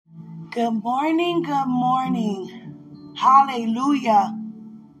Good morning, good morning. Hallelujah.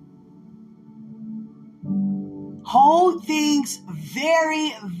 Hold things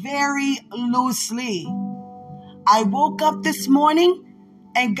very, very loosely. I woke up this morning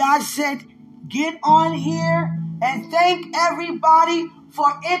and God said, get on here and thank everybody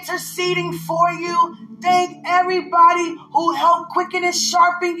for interceding for you. Thank everybody who helped quicken and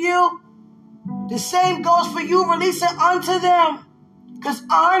sharpen you. The same goes for you. Release it unto them. Because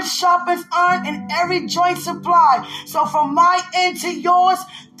iron sharpens iron and every joint supply. So from my end to yours,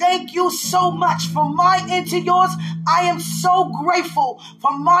 thank you so much. From my end to yours, I am so grateful.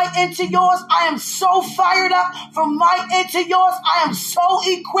 From my end to yours, I am so fired up. From my end to yours, I am so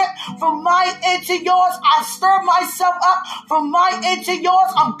equipped. From my end to yours, I stir myself up. From my end to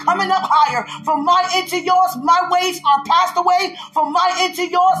yours, I'm coming up higher. From my end to yours, my ways are passed away. From my end to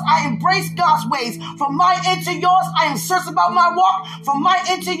yours, I embrace God's ways. From my end to yours, I am serious about my walk. From my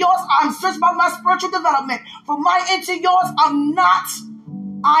end to yours, I'm serious about my spiritual development. From my end to yours, I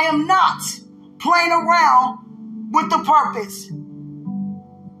am not playing around with the purpose.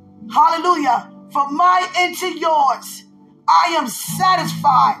 Hallelujah. From my end to yours, I am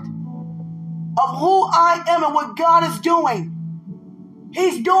satisfied of who I am and what God is doing.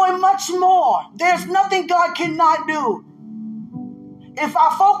 He's doing much more. There's nothing God cannot do. If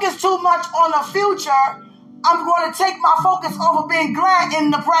I focus too much on the future, I'm going to take my focus off of being glad in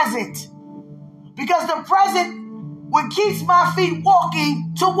the present. Because the present what keeps my feet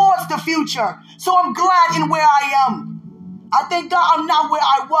walking towards the future. So I'm glad in where I am. I thank God I'm not where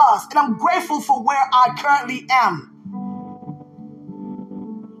I was. And I'm grateful for where I currently am.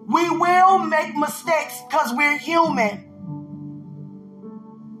 We will make mistakes because we're human.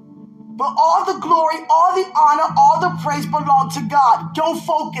 But all the glory, all the honor, all the praise belong to God. Don't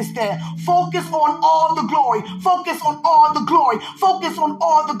focus there. Focus on all the glory. Focus on all the glory. Focus on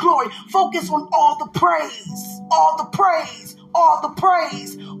all the glory. Focus on all the praise. All the praise. All the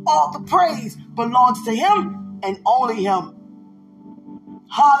praise. All the praise belongs to Him and only Him.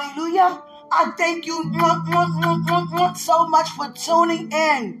 Hallelujah. I thank you so much for tuning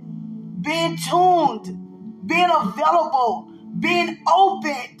in, being tuned, being available, being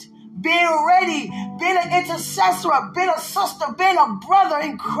open, being ready, being an intercessor, being a sister, being a brother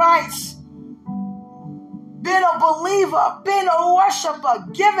in Christ, being a believer, being a worshiper,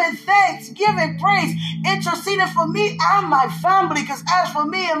 giving thanks, giving praise, interceding for me and my family. Because as for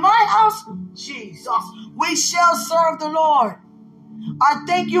me and my house, Jesus, we shall serve the Lord. I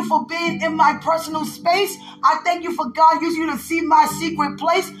thank you for being in my personal space. I thank you for God using you to see my secret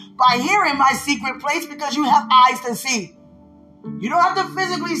place by hearing my secret place because you have eyes to see. You don't have to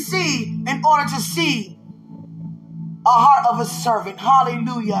physically see in order to see a heart of a servant.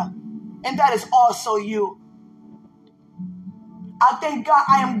 Hallelujah. And that is also you. I thank God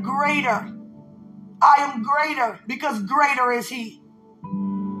I am greater. I am greater because greater is He.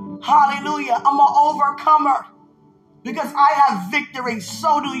 Hallelujah. I'm an overcomer because I have victory.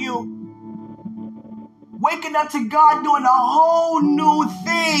 So do you. Waking up to God doing a whole new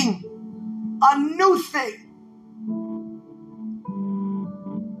thing. A new thing.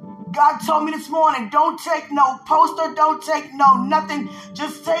 God told me this morning, don't take no poster, don't take no nothing.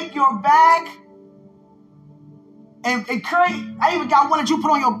 Just take your bag and carry. I even got one that you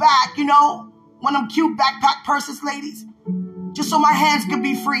put on your back, you know, one of them cute backpack purses, ladies. Just so my hands can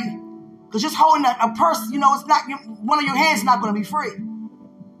be free. Because just holding a purse, you know, it's not, one of your hands is not going to be free.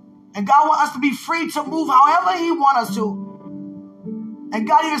 And God wants us to be free to move however He wants us to. And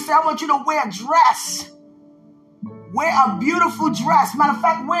God even said, I want you to wear a dress. Wear a beautiful dress. Matter of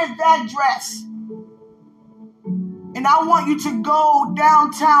fact, wear that dress. And I want you to go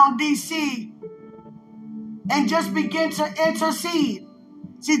downtown D.C. and just begin to intercede.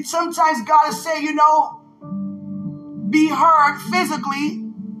 See, sometimes God is saying, you know, be heard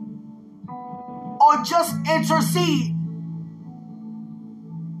physically or just intercede.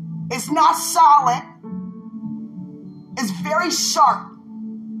 It's not silent. It's very sharp.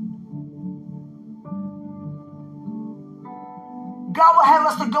 God will have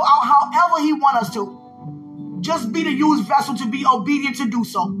us to go out however He wants us to. Just be the used vessel to be obedient to do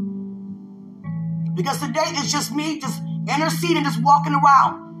so. Because today it's just me just interceding, just walking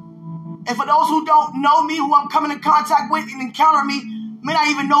around. And for those who don't know me, who I'm coming in contact with and encounter me, may not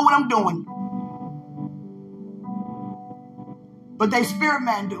even know what I'm doing. But they spirit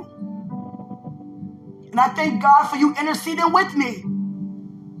man do. And I thank God for you interceding with me.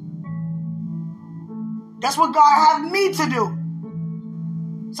 That's what God had me to do.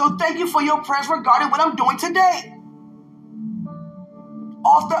 So thank you for your prayers regarding what I'm doing today.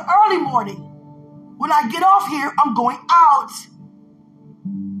 Off the early morning. When I get off here, I'm going out.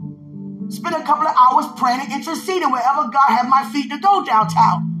 spend a couple of hours praying and interceding wherever God had my feet to go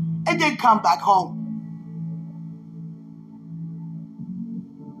downtown, and then come back home.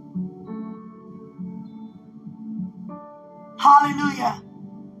 Hallelujah.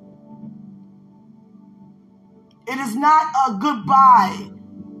 It is not a goodbye.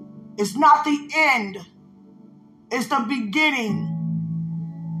 It's not the end. It's the beginning.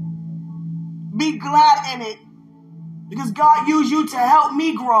 Be glad in it, because God used you to help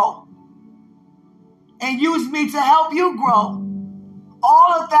me grow and used me to help you grow.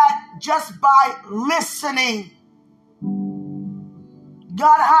 All of that just by listening.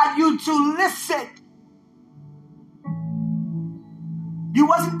 God had you to listen. You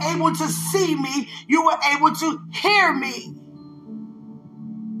wasn't able to see me. You were able to hear me.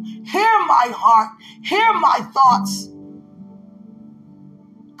 Hear my heart. Hear my thoughts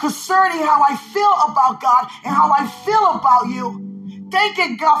concerning how I feel about God and how I feel about you.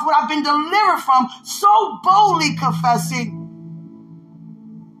 Thanking God for what I've been delivered from. So boldly confessing.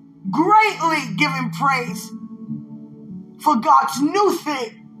 Greatly giving praise for God's new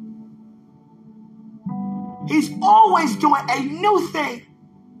thing. He's always doing a new thing.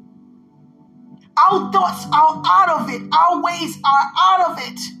 Our thoughts are out of it. Our ways are out of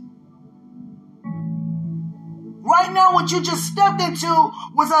it. Right now, what you just stepped into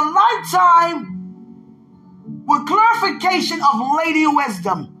was a lifetime with clarification of Lady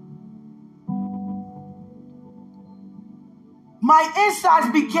Wisdom. My insides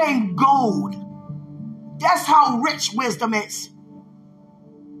became gold. That's how rich wisdom is.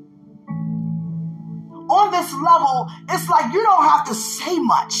 On this level, it's like you don't have to say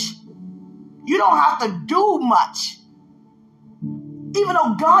much. You don't have to do much. Even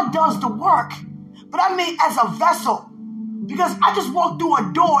though God does the work. But I mean as a vessel. Because I just walked through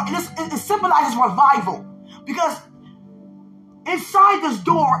a door and it symbolizes revival. Because inside this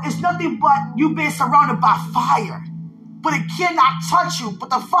door is nothing but you being surrounded by fire. But it cannot touch you. But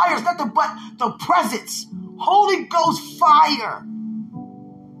the fire is nothing but the presence. Holy Ghost fire.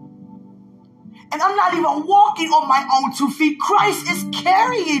 And I'm not even walking on my own 2 feet. Christ is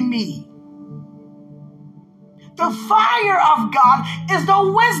carrying me. The fire of God is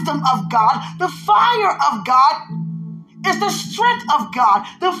the wisdom of God. The fire of God is the strength of God.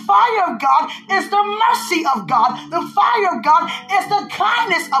 The fire of God is the mercy of God. The fire of God is the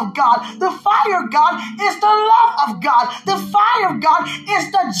kindness of God. The fire of God is the love of God. The fire of God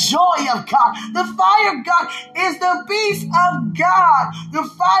is the joy of God. The fire of God is the peace of God. The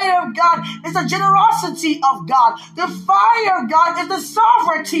fire of God is the generosity of God. The fire of God is the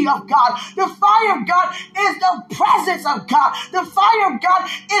sovereignty of God. The fire of God is the presence of God. The fire of God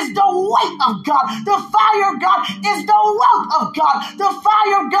is the weight of God. The fire of God is the wealth of God. The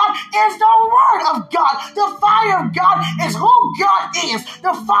fire of God is the word of God. The fire of God is who God is.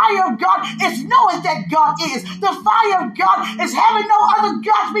 The fire of God is knowing that God is. The fire of God is having no other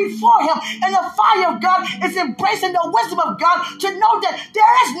gods before him. And the fire of God is embracing the wisdom of God to know that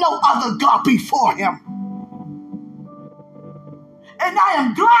there is no other God before him. And I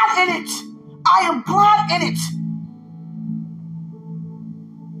am glad in it. I am glad in it.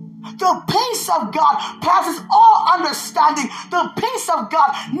 The peace of God passes all understanding. The peace of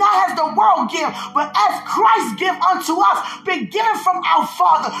God, not as the world give, but as Christ give unto us, been given from our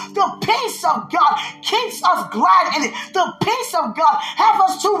Father. The peace of God keeps us glad in it. The peace of God have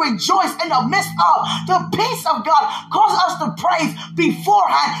us to rejoice in the midst of. The peace of God causes us to praise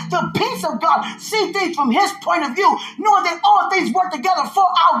beforehand. The peace of God see things from his point of view, knowing that all things work together for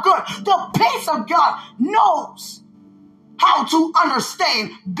our good. The peace of God knows how to understand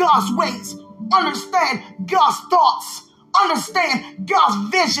God's ways, understand God's thoughts, understand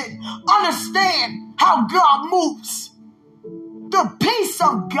God's vision, understand how God moves. The peace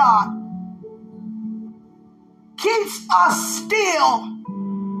of God keeps us still,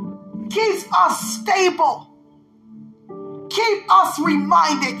 keeps us stable, keeps us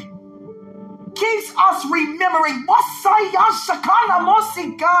reminded, keeps us remembering.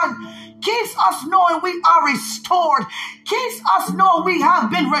 Keeps us knowing we are restored. Keeps us knowing we have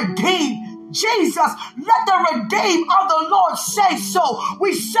been redeemed. Jesus, let the redeemed of the Lord say so.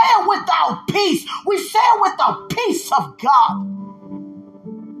 We say it with our peace. We say it with the peace of God.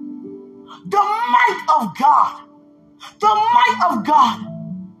 The might of God. The might of God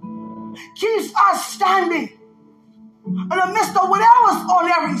keeps us standing in the midst of whatever's on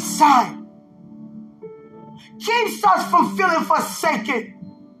every side. Keeps us from feeling forsaken.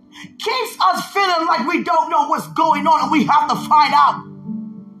 Keeps us feeling like we don't know what's going on and we have to find out.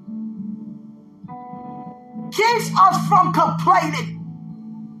 Keeps us from complaining.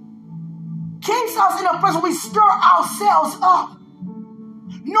 Keeps us in a place where we stir ourselves up.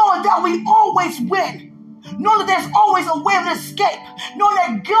 knowing that we always win, knowing that there's always a way of escape, knowing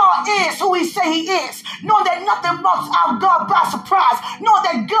that God is who he say he is, knowing that nothing knocks our God by surprise, knowing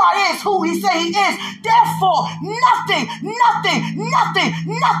that God is who he say he is. Therefore, nothing,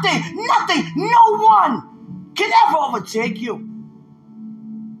 no one can ever overtake you.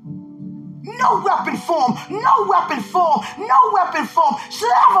 No weapon form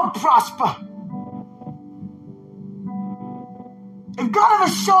should ever prosper. If God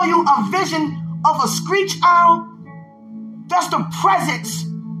ever show you a vision of a screech owl, that's the presence,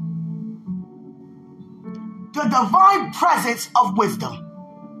 the divine presence of wisdom.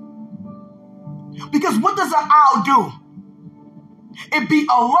 Because what does an owl do? It be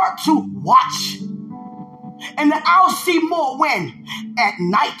alert to watch. And the owl see more when? At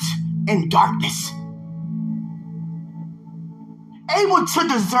night in darkness. Able to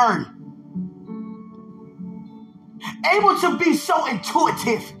discern. Able to be so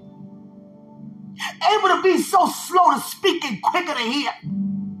intuitive. Able to be so slow to speak and quicker to hear.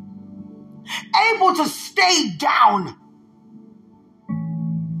 Able to stay down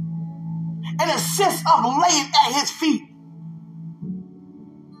and assist of laying at his feet.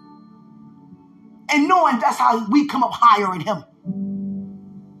 And knowing that's how we come up higher in him.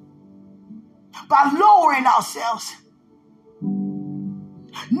 By lowering ourselves.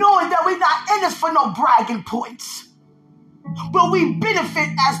 Knowing that we're not in this for no bragging points. But we benefit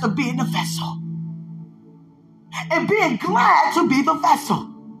as to being the vessel. And being glad to be the vessel.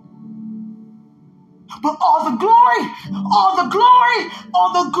 But all the glory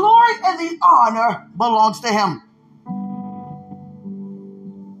and the honor belongs to him.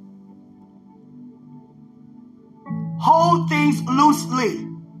 Hold things loosely.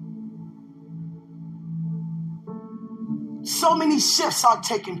 So many shifts are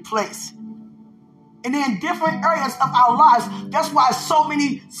taking place. And in different areas of our lives. That's why so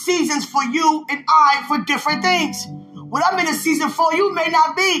many seasons for you and I for different things. What I'm in a season for, you may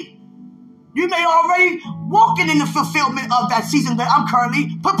not be. You may already walking in the fulfillment of that season that I'm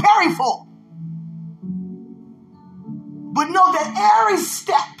currently preparing for. But know that every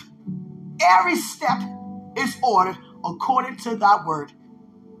step is ordered according to thy word.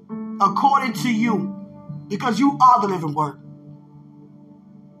 According to you. Because you are the living word.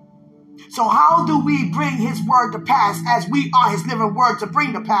 So how do we bring his word to pass as we are his living word to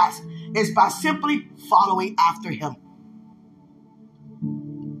bring to pass? Is by simply following after him.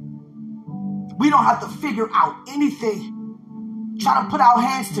 We don't have to figure out anything. Try to put our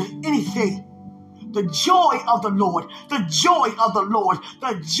hands to anything. The joy of the Lord, the joy of the Lord,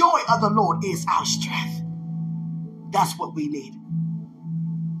 the joy of the Lord is our strength. That's what we need.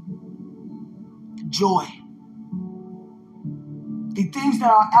 Joy. The things that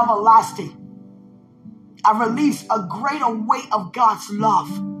are everlasting. I release a greater weight of God's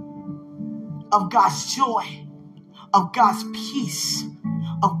love, of God's joy, of God's peace,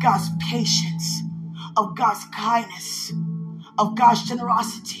 of God's patience, of God's kindness, of God's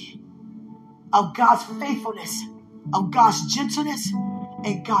generosity, of God's faithfulness, of God's gentleness,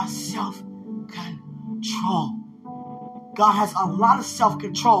 and God's self-control. God has a lot of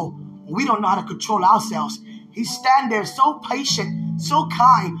self-control. We don't know how to control ourselves. He stands there so patient, so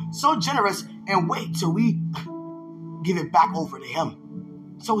kind, so generous, and wait till we give it back over to him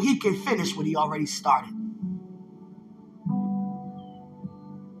so he can finish what he already started.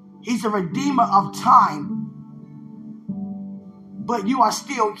 He's a redeemer of time, but you are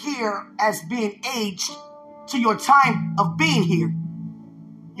still here as being aged to your time of being here.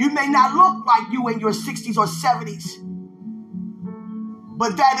 You may not look like you in your 60s or 70s,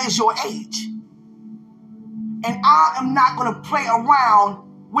 but that is your age. And I am not going to play around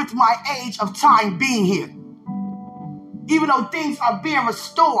with my age of time being here. Even though things are being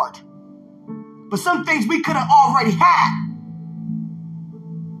restored. But some things we could have already had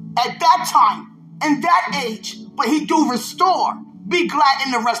at that time, in that age. But he do restore. Be glad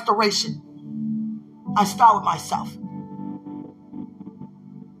in the restoration. I start with myself.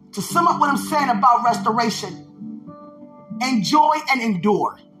 To sum up what I'm saying about restoration, enjoy and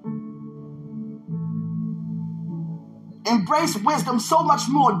endure. Embrace wisdom so much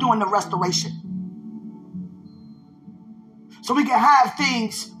more during the restoration. So we can have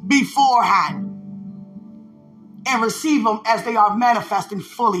things beforehand and receive them as they are manifesting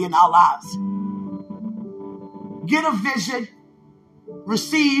fully in our lives. Get a vision,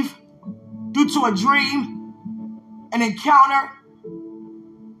 receive due to a dream, an encounter,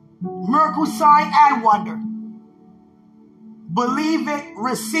 miracle, sign, and wonder. Believe it,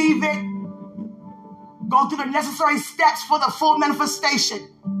 receive it, go through the necessary steps for the full manifestation.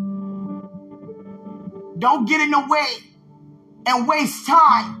 Don't get in the way. and waste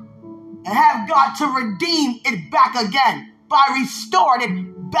time and have God to redeem it back again by restoring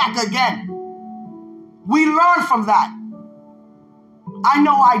it back again. We learn from that. I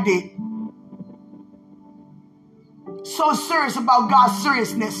know I did. So serious about God's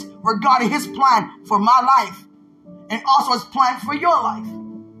seriousness regarding his plan for my life and also his plan for your life.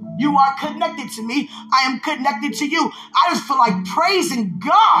 You are connected to me. I am connected to you. I just feel like praising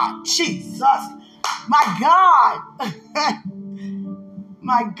God. Jesus. My God.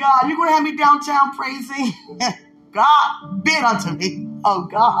 My God. You're going to have me downtown praising? God, be it unto me. Oh,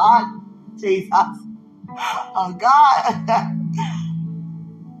 God. Jesus. Oh, God.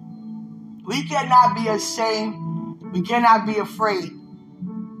 We cannot be ashamed. We cannot be afraid.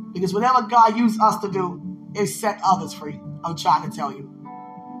 Because whatever God used us to do is set others free. I'm trying to tell you.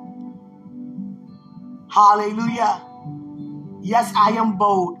 Hallelujah. Yes, I am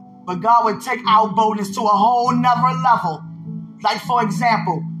bold. But God would take our boldness to a whole nother level. Like, for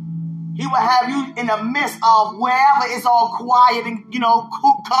example, he will have you in the midst of wherever it's all quiet and,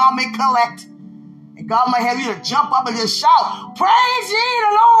 calm and collect. And God might have you to jump up and just shout, praise ye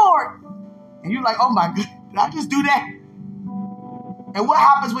the Lord. And you're like, oh my God, did I just do that? And what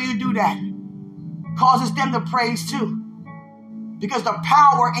happens when you do that? Causes them to praise too. Because the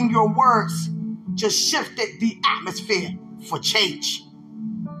power in your words just shifted the atmosphere for change.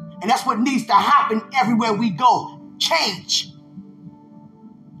 And that's what needs to happen everywhere we go. Change.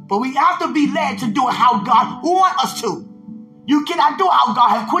 But we have to be led to do it how God wants us to. You cannot do it how God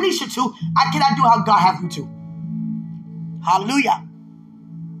has Quenisha to. I cannot do it how God has you to. Hallelujah.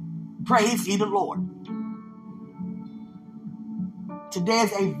 Praise ye the Lord. Today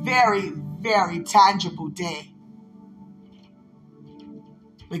is a very, very tangible day.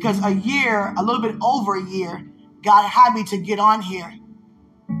 Because a little bit over a year, God had me to get on here.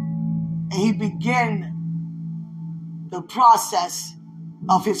 And he began the process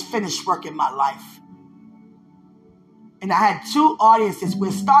of his finished work in my life. And I had two audiences.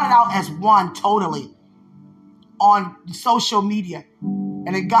 We started out as one totally on social media.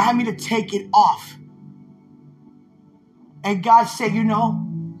 And then God had me to take it off. And God said, he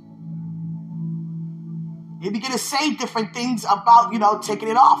began to say different things about, taking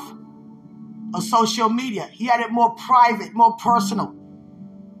it off of social media. He had it more private, more personal.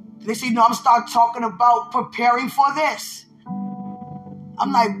 They said, I'm going to start talking about preparing for this.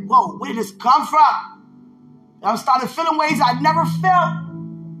 I'm like, whoa, where did this come from? And I started feeling ways I never felt.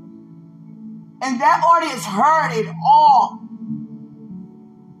 And that audience heard it all.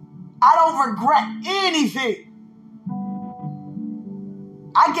 I don't regret anything.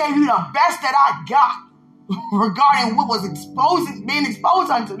 I gave you the best that I got regarding what was being exposed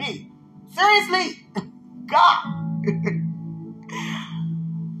unto me. Seriously, God.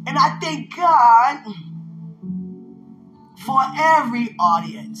 And I thank God for every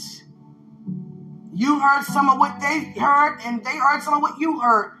audience. You heard some of what they heard, and they heard some of what you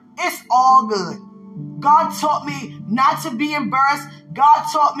heard. It's all good. God taught me not to be embarrassed. God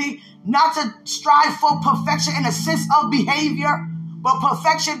taught me not to strive for perfection in a sense of behavior, but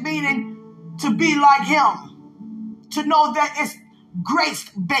perfection meaning to be like him. To know that it's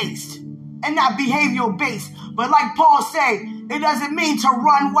grace-based and not behavioral-based. But like Paul said, it doesn't mean to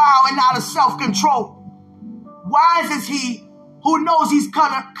run wild and out of self-control. Wise is he who knows he's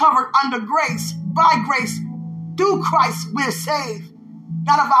covered under grace. By grace, through Christ, we're saved,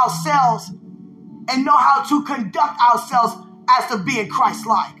 not of ourselves, and know how to conduct ourselves as to being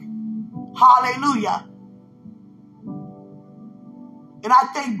Christ-like. Hallelujah. And I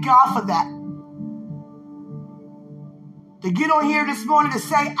thank God for that. To get on here this morning to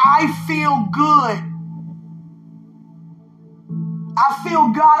say, I feel good. I feel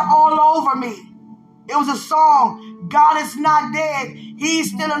God all over me. It was a song, God is not dead.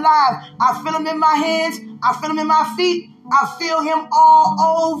 He's still alive. I feel him in my hands. I feel him in my feet. I feel him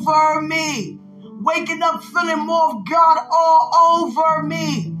all over me. Waking up feeling more of God all over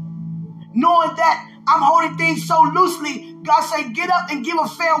me. Knowing that I'm holding things so loosely, God said, get up and give a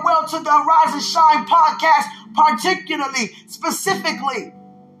farewell to the Arise and Shine podcast, particularly, specifically.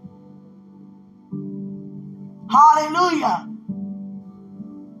 Hallelujah.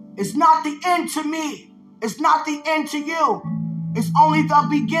 It's not the end to me. It's not the end to you. It's only the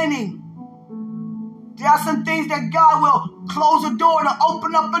beginning. There are some things that God will close a door to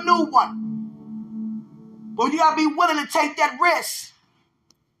open up a new one. But you got to be willing to take that risk.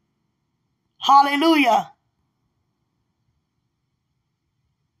 Hallelujah.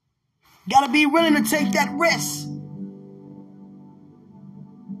 Got to be willing to take that risk.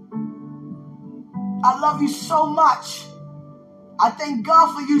 I love you so much. I thank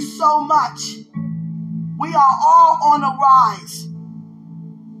God for you so much. We are all on the rise.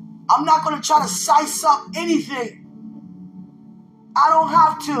 I'm not going to try to size up anything. I don't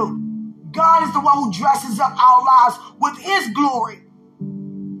have to. God is the one who dresses up our lives with His glory,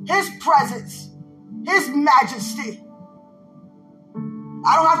 His presence, His majesty.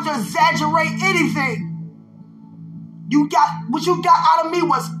 I don't have to exaggerate anything. What you got out of me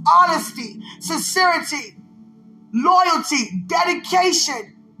was honesty, sincerity, loyalty,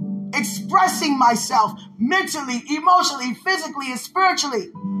 dedication, expressing myself mentally, emotionally, physically, and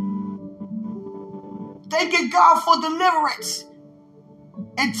spiritually. Thanking God for deliverance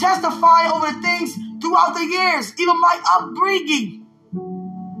and testifying over the things throughout the years, even my upbringing.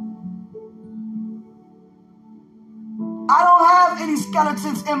 I don't have any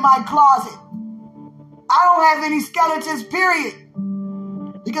skeletons in my closet. I don't have any skeletons, period.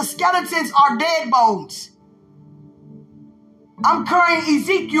 Because skeletons are dead bones. I'm carrying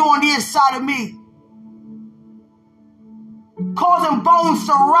Ezekiel on the inside of me, causing bones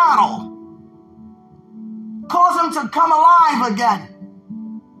to rattle, cause them to come alive again.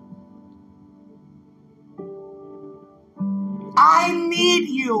 I need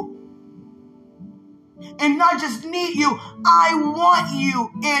you. And not just need you, I want you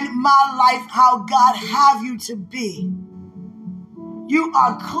in my life how God have you to be. You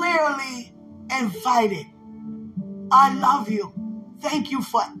are clearly invited. I love you. Thank you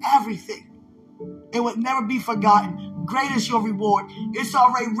for everything. It would never be forgotten. Great is your reward. It's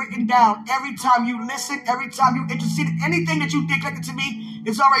already written down. Every time you listen, every time you intercede, anything that you did connected to me,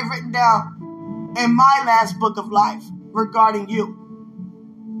 it's already written down in my last book of life regarding you.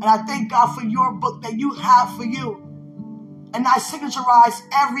 And I thank God for your book that you have for you. And I signaturize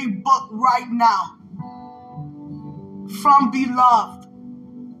every book right now. From beloved.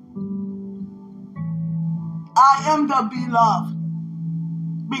 I am the beloved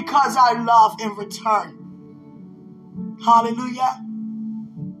because I love in return. Hallelujah.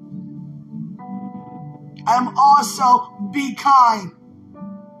 I am also be kind.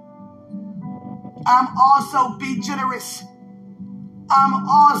 I'm also be generous. I'm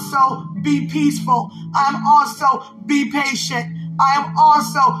also be peaceful. I'm also be patient. I'm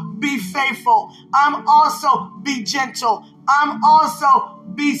also be faithful. I'm also be gentle. I'm also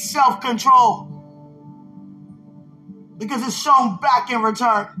be self-control. Because it's shown back in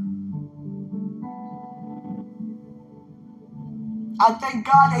return. I thank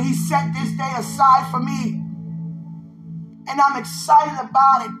God that He set this day aside for me. And I'm excited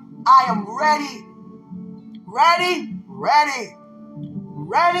about it. I am ready. Ready, ready.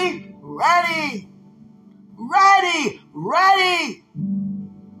 Ready, ready, ready, ready.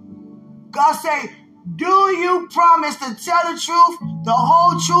 God say, do you promise to tell the truth, the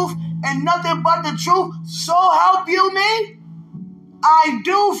whole truth, and nothing but the truth, so help you me? I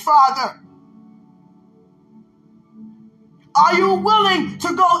do, Father. Are you willing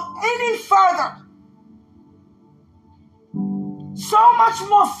to go any further? So much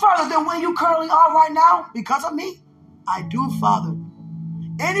more further than where you currently are right now because of me? I do, Father.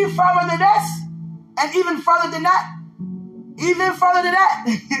 Any further than this, and even further than that, even further than that,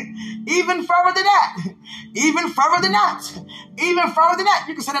 even further than that, even further than that, even further than that.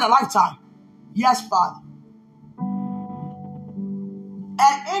 You can say that a lifetime. Yes, Father.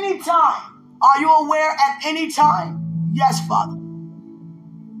 At any time. Are you aware at any time? Yes, Father.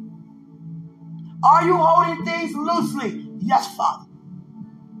 Are you holding things loosely? Yes, Father.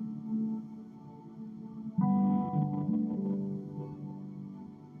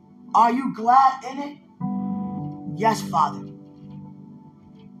 Are you glad in it? Yes, Father.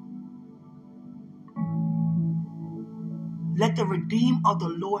 Let the redeemed of the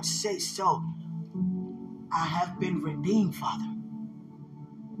Lord say so. I have been redeemed, Father.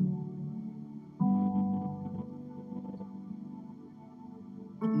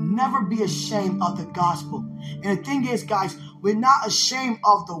 Never be ashamed of the gospel. And the thing is, guys, we're not ashamed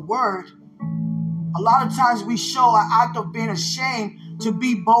of the word. A lot of times we show an act of being ashamed to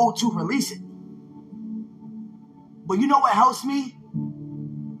be bold to release it. But you know what helps me?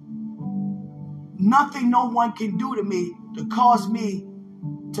 Nothing no one can do to me to cause me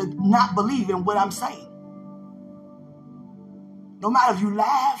to not believe in what I'm saying. No matter if you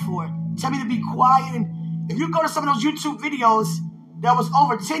laugh or tell me to be quiet. And if you go to some of those YouTube videos that was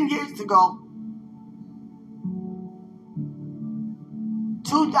over 10 years ago,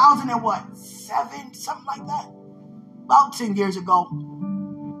 2007, something like that. About 10 years ago.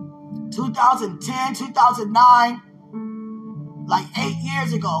 2010, 2009, like 8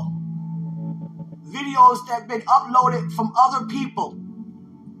 years ago. Videos that have been uploaded from other people.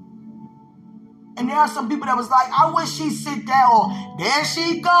 And there are some people that was like, I wish she'd sit down, or there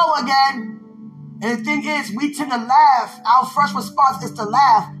she go again. And the thing is, we tend to laugh. Our first response is to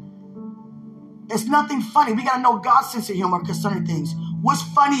laugh. It's nothing funny. We got to know God's sense of humor concerning things. What's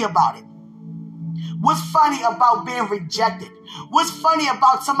funny about it? What's funny about being rejected? What's funny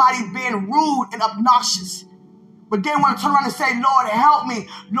about somebody being rude and obnoxious? But they want to turn around and say, Lord, help me.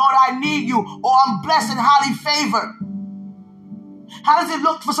 Lord, I need you. Or I'm blessed and highly favored. How does it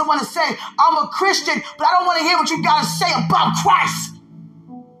look for someone to say, I'm a Christian, but I don't want to hear what you got to say about Christ?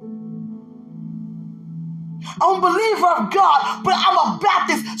 I'm a believer of God, but I'm a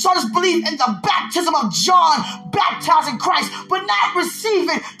Baptist, so I just believe in the baptism of John, baptizing Christ, but not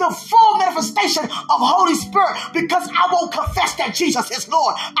receiving the full manifestation of Holy Spirit because I won't confess that Jesus is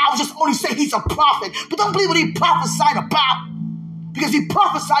Lord. I will just only say he's a prophet, but don't believe what he prophesied about because he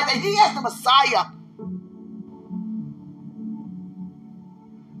prophesied that he is the Messiah.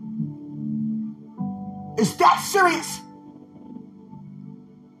 It's that serious.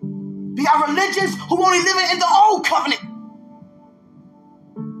 We have religions who only live in the old covenant.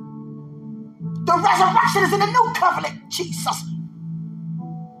 The resurrection is in the new covenant. Jesus.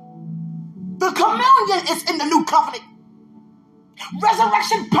 The communion is in the new covenant.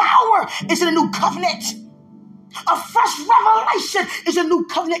 Resurrection power is in the new covenant. A fresh revelation is in the new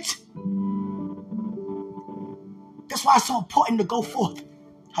covenant. That's why it's so important to go forth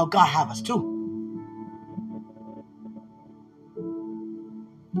how God have us too.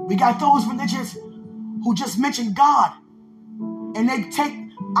 We got those religions who just mention God. And they take,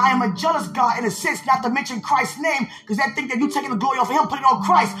 I am a jealous God in a sense, not to mention Christ's name, because they think that you're taking the glory off of him, putting it on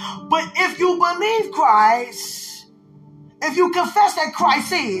Christ. But if you believe Christ, if you confess that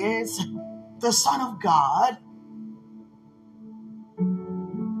Christ is the Son of God,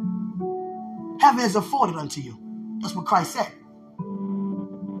 heaven is afforded unto you. That's what Christ said.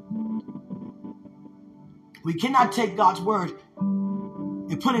 We cannot take God's word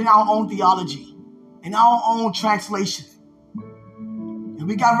and put it in our own theology, in our own translation. And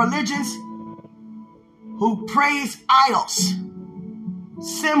we got religions who praise idols,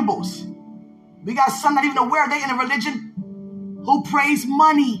 symbols. We got some not even aware they in a religion who praise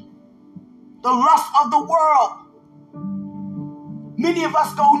money, the lust of the world. Many of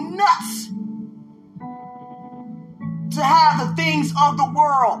us go nuts to have the things of the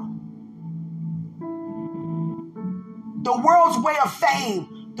world. The world's way of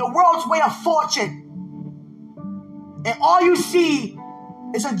fame, the world's way of fortune. And all you see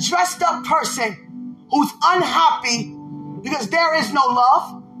is a dressed up person who's unhappy because there is no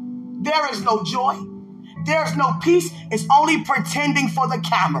love, there is no joy, there is no peace. It's only pretending for the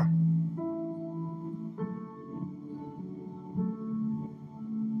camera.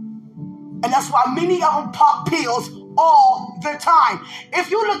 And that's why many of them pop pills all the time. If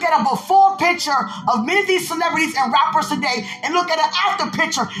you look at a before picture of many of these celebrities and rappers today and look at an after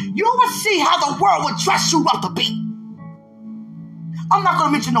picture, you will see how the world would dress you up to be. I'm not going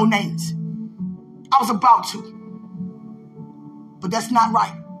to mention no names. I was about to. But that's not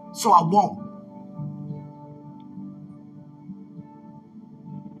right, so I won't.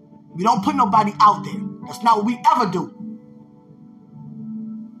 We don't put nobody out there. That's not what we ever do.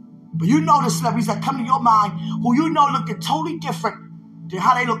 But you know the celebrities that come to your mind who you know looking totally different than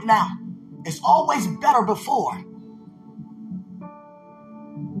how they look now. It's always better before.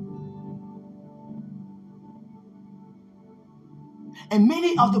 And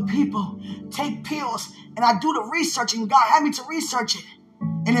many of the people take pills, and I do the research, and God had me to research it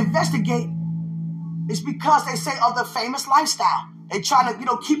and investigate. It's because they say of the famous lifestyle. They try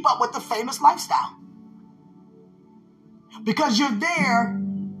to, keep up with the famous lifestyle. Because you're there,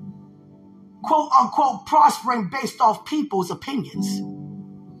 quote unquote, prospering based off people's opinions.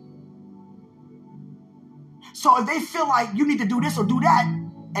 So if they feel like you need to do this or do that,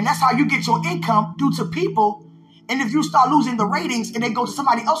 and that's how you get your income due to people, and if you start losing the ratings and they go to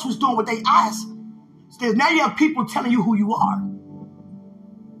somebody else who's doing what they ask, so now you have people telling you who you are.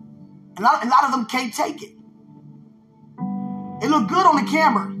 A lot of them can't take it. It look good on the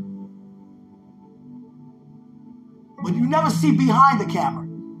camera, but you never see behind the camera.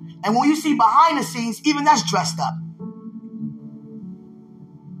 And when you see behind the scenes, even that's dressed up.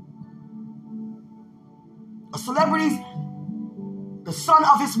 A celebrity, the son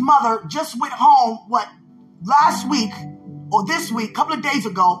of his mother, just went home, last week or this week, a couple of days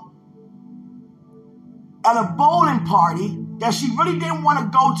ago, at a bowling party that she really didn't want to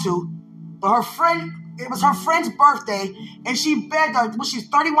go to, but it was her friend's birthday, and she begged her, she's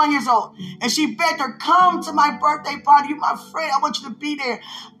 31 years old, and she begged her, come to my birthday party, you're my friend, I want you to be there.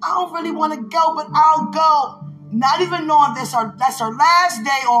 I don't really want to go, but I'll go. Not even knowing that's her last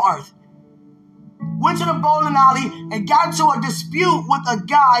day on earth. went to the bowling alley and got into a dispute with a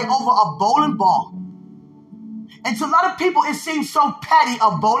guy over a bowling ball. And to a lot of people, it seems so petty,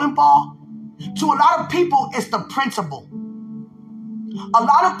 a bowling ball. To a lot of people, it's the principle. A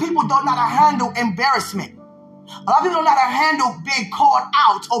lot of people don't know how to handle embarrassment. A lot of people don't know how to handle being called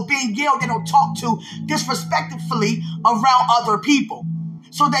out or being yelled at or talked to disrespectfully around other people.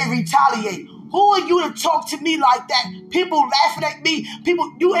 So they retaliate. Who are you to talk to me like that? People laughing at me.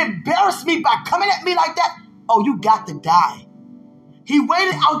 You embarrass me by coming at me like that? Oh, you got to die. He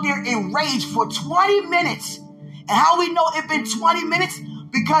waited out there in rage for 20 minutes. And how we know it been 20 minutes?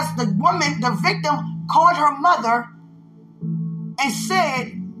 Because the woman, the victim, called her mother and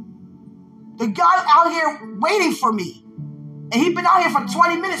said, the guy out here waiting for me. And he been out here for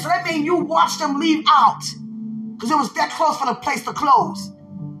 20 minutes. So that means you watched him leave out. Because it was that close for the place to close.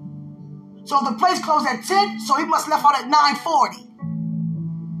 So the place closed at 10, so he must have left out at 9:40.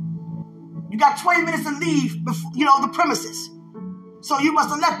 You got 20 minutes to leave, before, the premises. So you must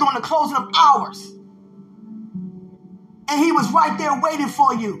have left during the closing of hours. And he was right there waiting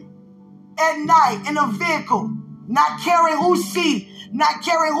for you. At night, in a vehicle. Not caring who see, not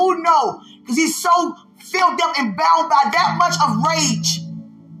caring who know. Because he's so filled up and bound by that much of rage.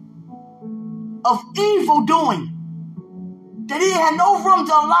 Of evil doing. That he had no room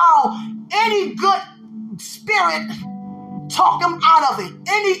to allow any good spirit talk him out of it.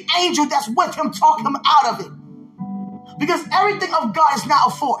 Any angel that's with him talk him out of it. Because everything of God is not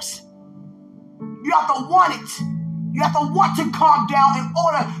a force. You have to want it. You have to want to calm down in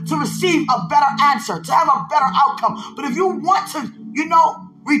order to receive a better answer, to have a better outcome. But if you want to,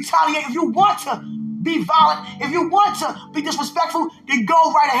 retaliate, if you want to be violent, if you want to be disrespectful, then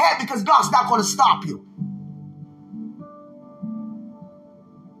go right ahead because God's not going to stop you.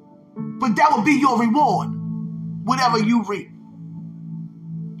 But that will be your reward. Whatever you reap,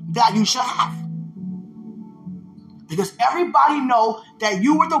 that you shall have. Because everybody know that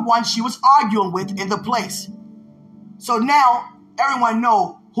you were the one she was arguing with in the place. So now everyone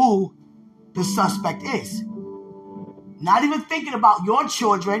know who the suspect is. Not even thinking about your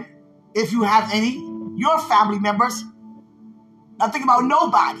children, if you have any, your family members. Not thinking about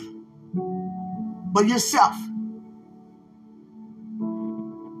nobody but yourself.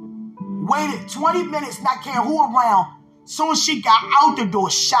 Waited 20 minutes, not caring who around. Soon as she got out the door,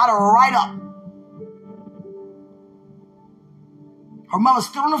 shot her right up. Her mother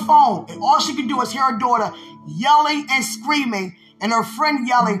stood on the phone, and all she could do was hear her daughter yelling and screaming, and her friend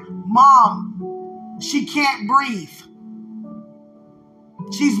yelling, "Mom, she can't breathe.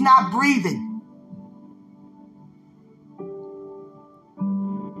 She's not breathing."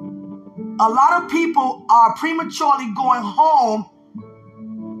 A lot of people are prematurely going home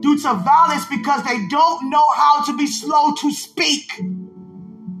due to violence because they don't know how to be slow to speak.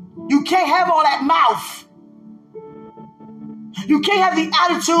 You can't have all that mouth. You can't have the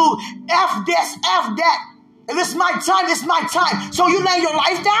attitude, F this, F that. If it's my time, it's my time. So you lay your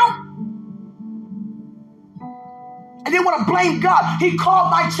life down? And then want to blame God. He called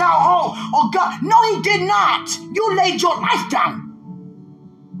my child home. Oh God, no he did not. You laid your life down.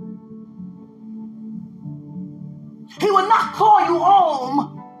 He will not call you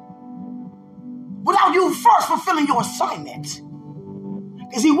home without you first fulfilling your assignment.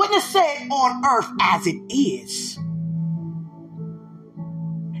 Because he wouldn't have said on earth as it is.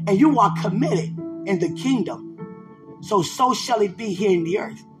 And you are committed in the kingdom. So shall it be here in the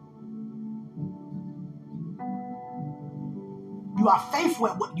earth. You are faithful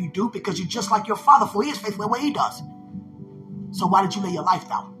at what you do because you're just like your father, for he is faithful at what he does. So why did you lay your life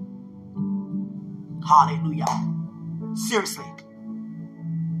down? Hallelujah. Seriously.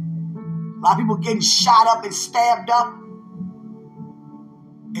 A lot of people getting shot up and stabbed up.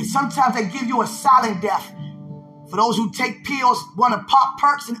 And sometimes they give you a silent death. For those who take pills, want to pop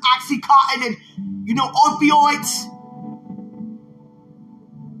perks and Oxycontin and, opioids.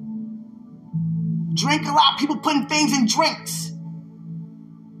 Drink a lot. People putting things in drinks.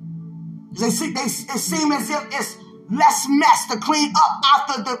 It seem as if it's less mess to clean up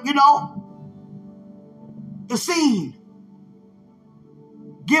after the scene.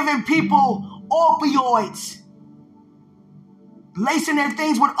 Giving people opioids. Lacing their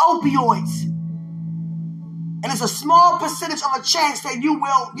things with opioids. And it's a small percentage of a chance that you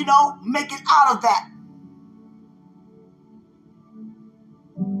will, make it out of that.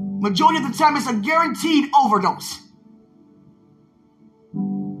 Majority of the time, it's a guaranteed overdose.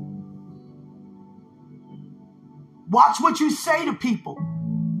 Watch what you say to people.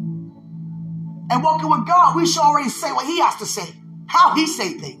 And walking with God, we should already say what he has to say. How he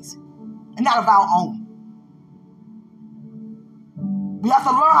say things. And not of our own. We have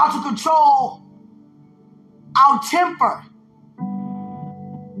to learn how to control our temper.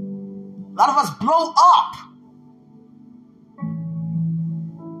 A lot of us blow up.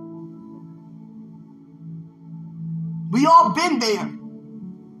 We all been there.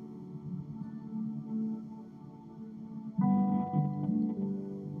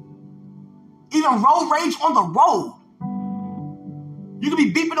 Even road rage on the road. You could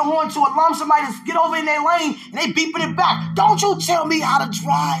be beeping the horn to alarm somebody to get over in their lane, and they beeping it back. Don't you tell me how to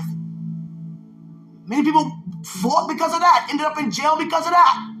drive. Many people fought because of that, ended up in jail because of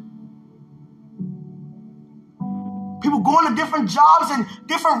that. People going to different jobs and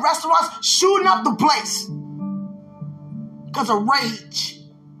different restaurants, shooting up the place because of rage.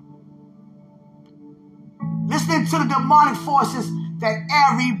 Listening to the demonic forces that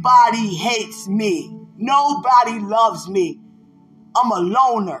everybody hates me. Nobody loves me. I'm a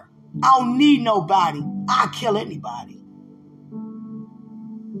loner. I don't need nobody. I'll kill anybody.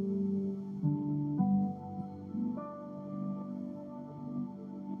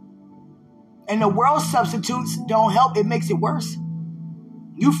 And the world substitutes don't help. It makes it worse.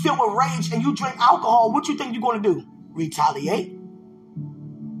 You filled with rage and you drink alcohol. What you think you're going to do? Retaliate?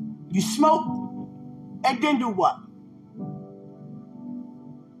 You smoke and then do what?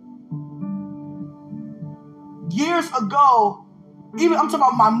 Years ago, even I'm talking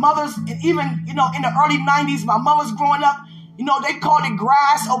about my mother's, and even, in the early 90s, my mother was growing up, they called it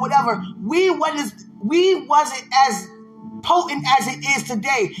grass or whatever. We wasn't as potent as it is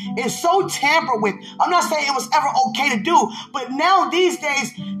today. It's so tampered with. I'm not saying it was ever okay to do, but now these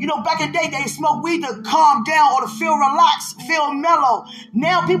days, back in the day, they smoked weed to calm down or to feel relaxed, feel mellow.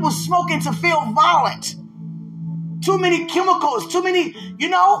 Now people smoking to feel violent. Too many chemicals, too many,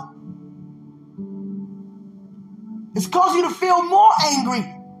 It's causing you to feel more angry.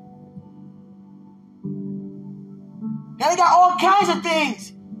 Now they got all kinds of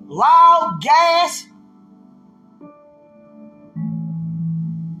things. Loud, gas.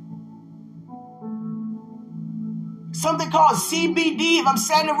 Something called CBD, if I'm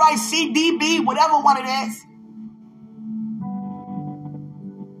saying it right, CDB, whatever one it is.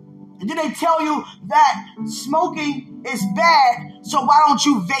 And then they tell you that smoking is bad, so why don't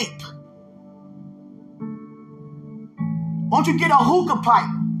you vape? Why don't you get a hookah pipe?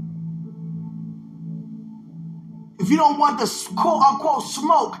 If you don't want the quote-unquote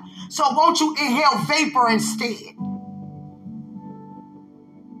smoke, so won't you inhale vapor instead?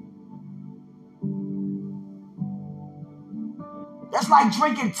 That's like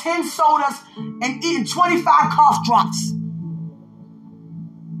drinking 10 sodas and eating 25 cough drops.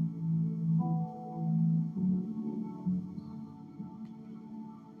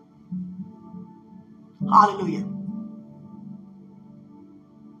 Hallelujah.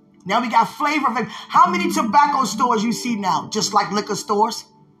 Now we got flavor vape. How many tobacco stores you see now? Just like liquor stores?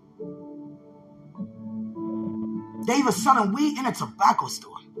 They even selling weed in a tobacco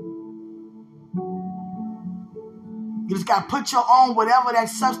store. You just got to put your own whatever that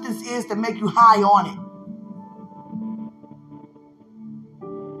substance is to make you high on it.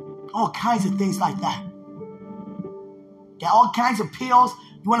 All kinds of things like that. Got all kinds of pills.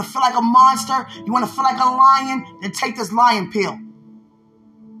 You want to feel like a monster? You want to feel like a lion? Then take this lion pill.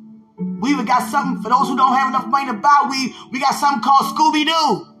 We even got something, for those who don't have enough money to buy weed, we got something called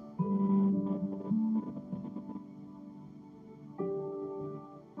Scooby-Doo.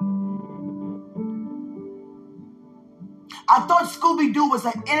 I thought Scooby-Doo was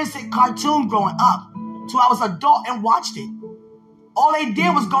an innocent cartoon growing up, till I was an adult and watched it. All they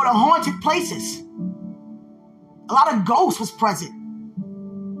did was go to haunted places. A lot of ghosts was present.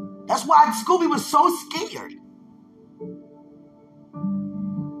 That's why Scooby was so scared.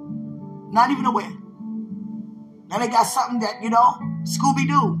 Not even aware. Now they got something that,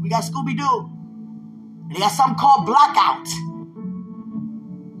 Scooby-Doo. We got Scooby-Doo. And they got something called Blackout.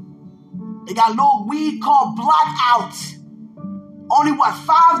 They got a little weed called Blackout. Only what,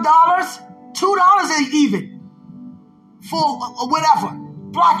 $5? $2 even. For whatever.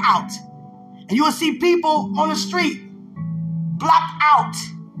 Blackout. And you will see people on the street black out.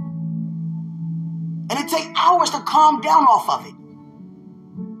 And it takes hours to calm down off of it.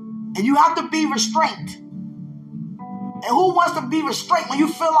 And you have to be restrained. And who wants to be restrained when you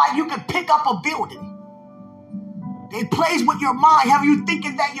feel like you can pick up a building? They plays with your mind, have you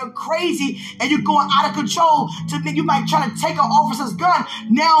thinking that you're crazy and you're going out of control to think you might try to take an officer's gun.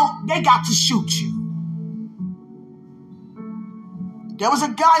 Now they got to shoot you. There was a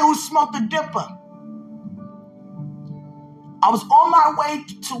guy who smoked a dipper. I was on my way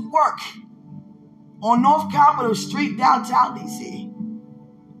to work on North Capitol Street, downtown D.C.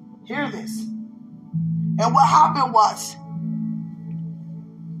 Hear this. And what happened was,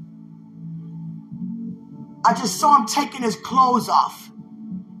 I just saw him taking his clothes off.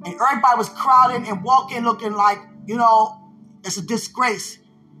 And everybody was crowding and walking looking like, it's a disgrace.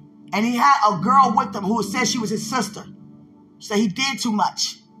 And he had a girl with him who said she was his sister. She said he did too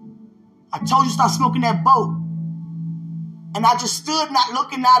much. I told you to stop smoking that boat. And I just stood not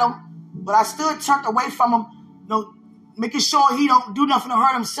looking at him, but I stood turned away from him, making sure he don't do nothing to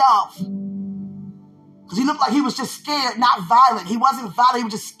hurt himself. Because he looked like he was just scared, not violent. He wasn't violent, he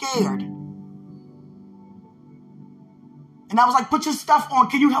was just scared. And I was like, put your stuff on.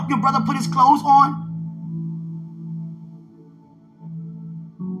 Can you help your brother put his clothes on?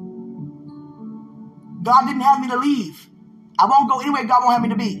 God didn't have me to leave. I won't go anywhere God won't have me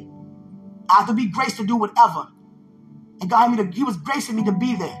to be. I have to be graced to do whatever. And God had he was gracing me to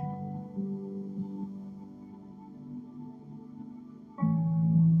be there.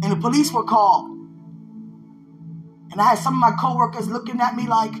 And the police were called. And I had some of my coworkers looking at me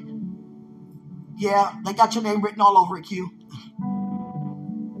like, yeah, they got your name written all over it, Q.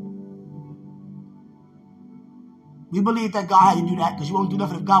 We believe that God had you do that because you won't do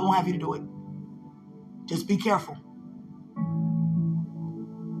nothing if God won't have you to do it. Just be careful.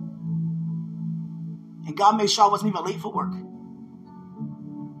 And God made sure I wasn't even late for work.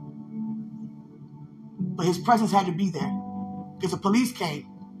 But his presence had to be there because the police came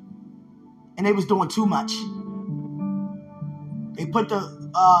and they was doing too much. They put the,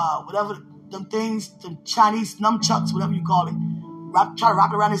 whatever, them things, the Chinese nunchucks, whatever you call it, try to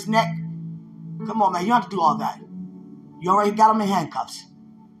wrap it around his neck. Come on, man, you don't have to do all that. You already got him in handcuffs.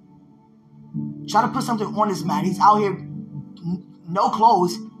 Try to put something on this man. He's out here, no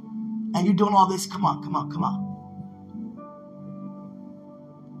clothes, and you're doing all this. Come on, come on, come on.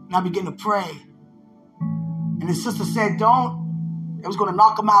 And I began to pray. And his sister said, don't. They was going to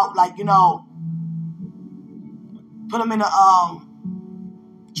knock him out, like, put him in a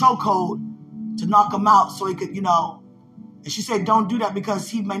chokehold to knock him out so he could, And she said, don't do that because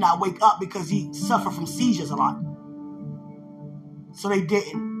he may not wake up because he suffered from seizures a lot. So they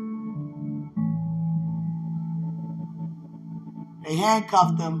didn't. They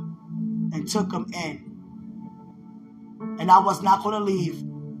handcuffed him and took him in. And I was not going to leave.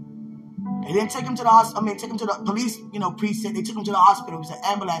 They didn't take him to the hospital. Take him to the police, precinct. They took him to the hospital. It was an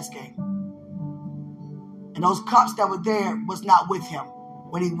ambulance came. And those cops that were there was not with him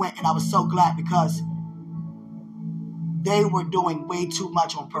when he went. And I was so glad because they were doing way too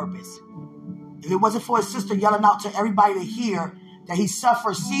much on purpose. If it wasn't for his sister yelling out to everybody to hear that he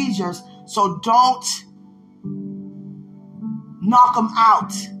suffers seizures, so don't knock him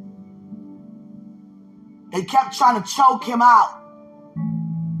out. They kept trying to choke him out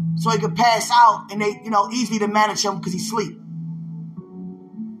so he could pass out, and they, easily to manage him because he's asleep.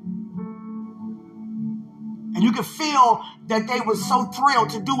 And you could feel that they were so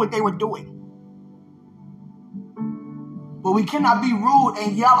thrilled to do what they were doing. But we cannot be rude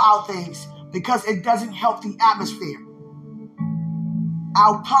and yell out things because it doesn't help the atmosphere.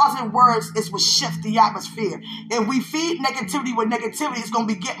 Our positive words is what shift the atmosphere. If we feed negativity with negativity, it's going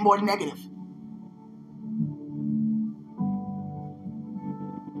to be getting more negative.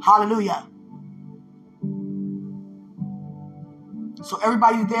 Hallelujah. So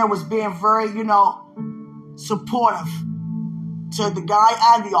everybody there was being very, supportive to the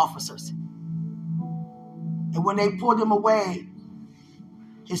guy and the officers. And when they pulled him away,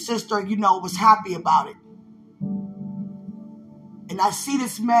 his sister, was happy about it. And I see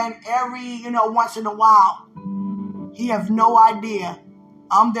this man every, once in a while. He have no idea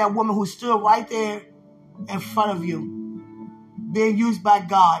I'm that woman who stood right there in front of you, being used by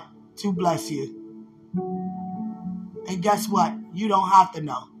God to bless you. And guess what? You don't have to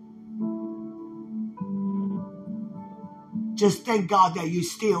know. Just thank God that you're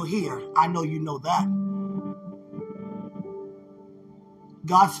still here. I know you know that.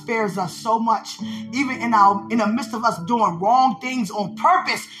 God spares us so much. Even in the midst of us doing wrong things on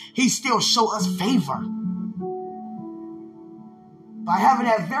purpose, he still shows us favor. By having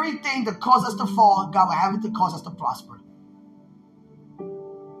that very thing that caused us to fall, God will have it to cause us to prosper.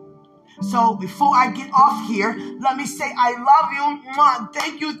 So before I get off here, let me say I love you.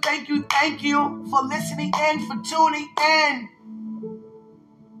 Thank you, thank you, thank you for listening in, for tuning in.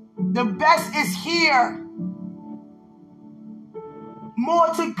 The best is here. More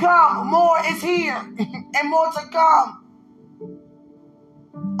to come. More is here. And more to come.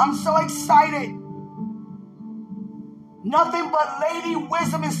 I'm so excited. Nothing but lady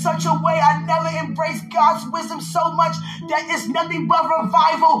wisdom in such a way. I never embraced God's wisdom so much that it's nothing but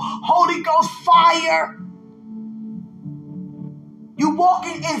revival. Holy Ghost fire. You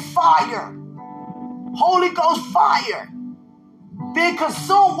walking in fire. Holy Ghost fire. Being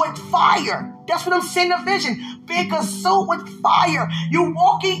consumed with fire. That's what I'm seeing the vision. Being consumed with fire. You're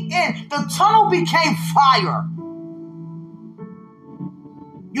walking in. The tunnel became fire.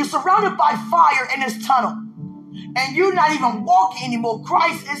 You're surrounded by fire in this tunnel. And you're not even walking anymore.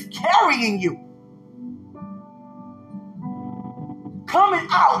 Christ is carrying you. Coming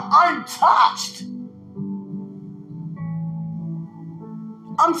out untouched.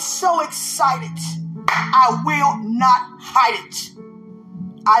 I'm so excited. I will not hide it.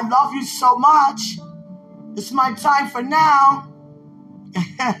 I love you so much. It's my time for now.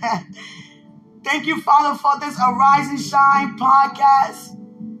 Thank you, Father, for this Arise and Shine podcast.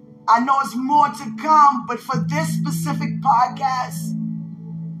 I know it's more to come, but for this specific podcast,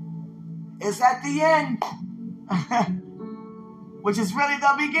 it's at the end, which is really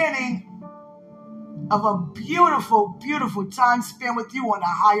the beginning of a beautiful, beautiful time spent with you on a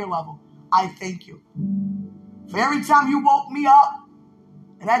higher level. I thank you. For every time you woke me up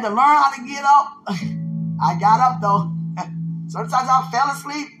and I had to learn how to get up, I got up though. Sometimes I fell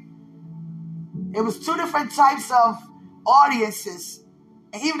asleep. It was two different types of audiences.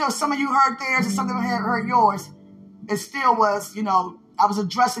 And even though some of you heard theirs and some of them heard yours, it still was, I was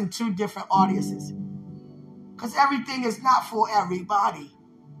addressing two different audiences. Because everything is not for everybody.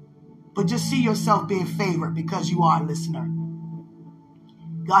 But just see yourself being favored because you are a listener.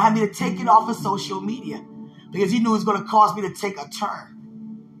 God had me to take it off of social media because he knew it was going to cause me to take a turn.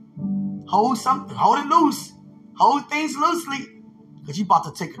 Hold it loose. Hold things loosely because you're about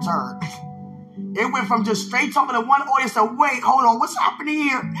to take a turn. It went from just straight talking to one audience to, wait, hold on, what's happening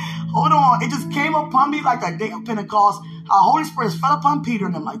here? Hold on. It just came upon me like a day of Pentecost. How Holy Spirit fell upon Peter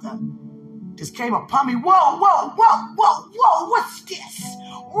and them like that. Just came upon me. Whoa, what's this?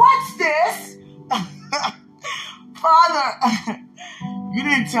 What's this? Father, you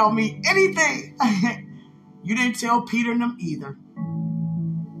didn't tell me anything. You didn't tell Peter and them either.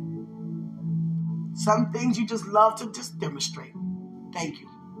 Some things you just love to just demonstrate. Thank you.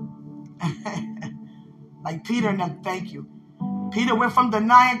 Like Peter and them, thank you. Peter went from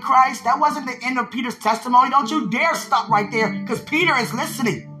denying Christ. That wasn't the end of Peter's testimony. Don't you dare stop right there because Peter is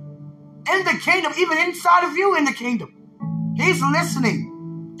listening. In the kingdom, even inside of you in the kingdom. He's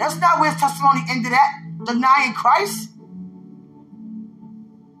listening. That's not where his testimony ended at. Denying Christ.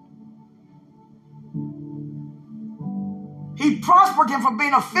 He prospered him from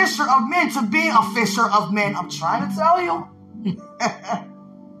being a fisher of men to being a fisher of men. I'm trying to tell you.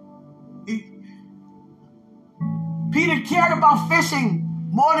 Peter cared about fishing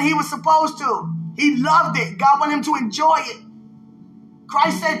more than he was supposed to. He loved it. God wanted him to enjoy it.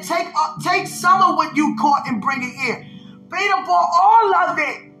 Christ said, take some of what you caught and bring it here. Peter bought all of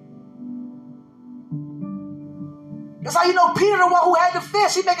it. That's how you know Peter the one who had the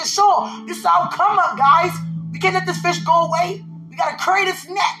fish. He making sure this is how come up, guys. We can't let this fish go away. We got to create this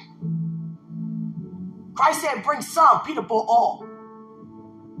net. Christ said, bring some. Peter bought all.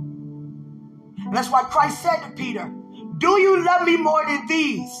 And that's why Christ said to Peter, do you love me more than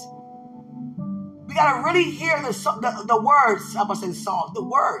these? We got to really hear the words. I'm going to say the song. The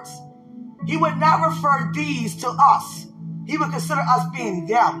words. He would not refer these to us. He would consider us being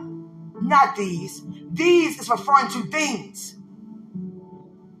them, not these. These is referring to things.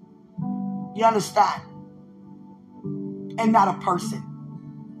 You understand? And not a person.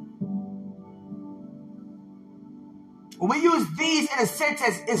 When we use these in a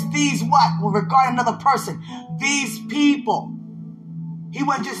sentence, it's these what? Well, regarding another person. These people. He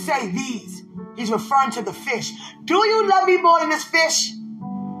wouldn't just say these. He's referring to the fish. Do you love me more than this fish?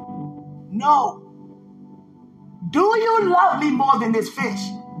 No. Do you love me more than this fish?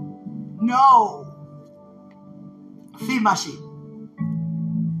 No. Feed my sheep.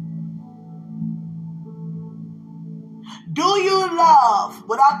 Do you love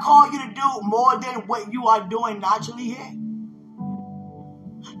what I call you to do more than what you are doing naturally here?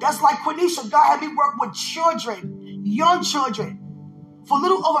 That's like Quenisha. God had me work with children, young children, for a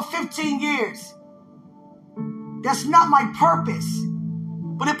little over 15 years. That's not my purpose,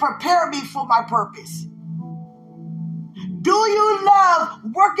 but it prepared me for my purpose. Do you love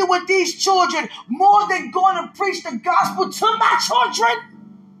working with these children more than going to preach the gospel to my children?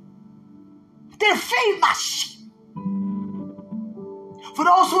 Then feed my sheep. For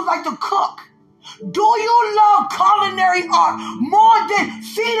those who like to cook, do you love culinary art more than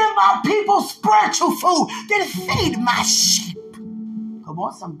feeding my people spiritual food? Then feed my sheep. Come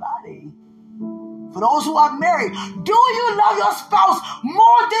on, somebody. For those who are married, do you love your spouse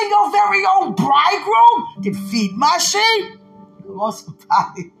more than your very own bridegroom? Then feed my sheep. Come on,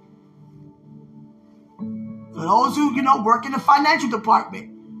 somebody. For those who, work in the financial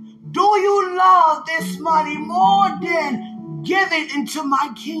department, do you love this money more than giving into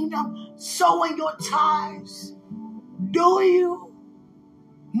my kingdom sowing your tithes? Do you?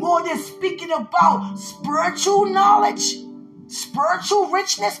 More than speaking about spiritual knowledge, spiritual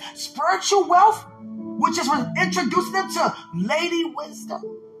richness, spiritual wealth, which is introducing them to Lady Wisdom,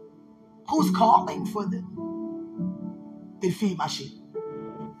 who's calling for them. Then feed my sheep.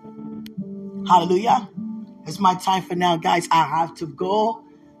 Hallelujah. It's my time for now, guys. I have to go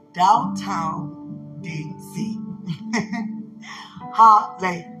downtown DC.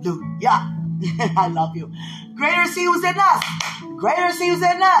 Hallelujah. I love you. Greater is he who's in us. Greater is he who's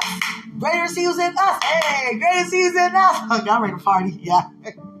in us. Greater is he who's in us. Hey, greater is he who's in us. I'm ready to party. Yeah.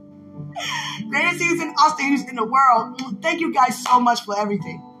 Greater is he who's in us than he's in the world. Thank you guys so much for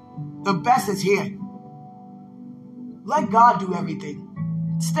everything. The best is here. Let God do everything.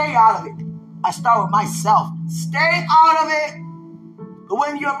 Stay out of it. I start with myself. Stay out of it. But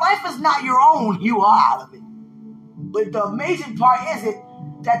when your life is not your own, you are out of it. But the amazing part is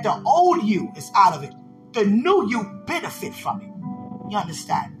that the old you is out of it. The new you benefit from it. You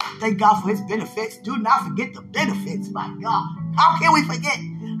understand? Thank God for his benefits. Do not forget the benefits, my God. How can we forget?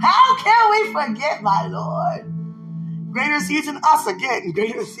 How can we forget, my Lord? Greater is he in us again.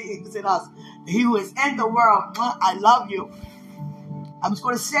 Greater is he in us. He who is in the world. I love you. I'm just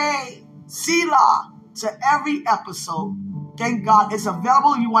going to say Selah to every episode. Thank God it's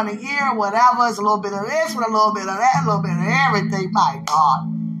available. You want to hear whatever. It's a little bit of this, with a little bit of that, a little bit of everything. My God.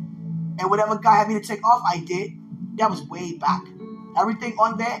 And whatever God had me to take off, I did. That was way back. Everything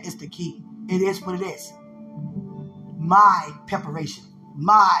on there is the key. It is what it is. My preparation,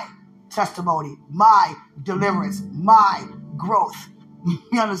 my testimony, my deliverance, my growth.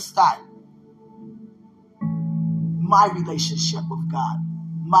 You understand? My relationship with God,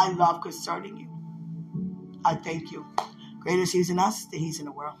 my love concerning you. I thank you. Greater is he in us than he's in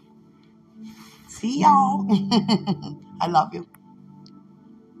the world. See y'all. I love you.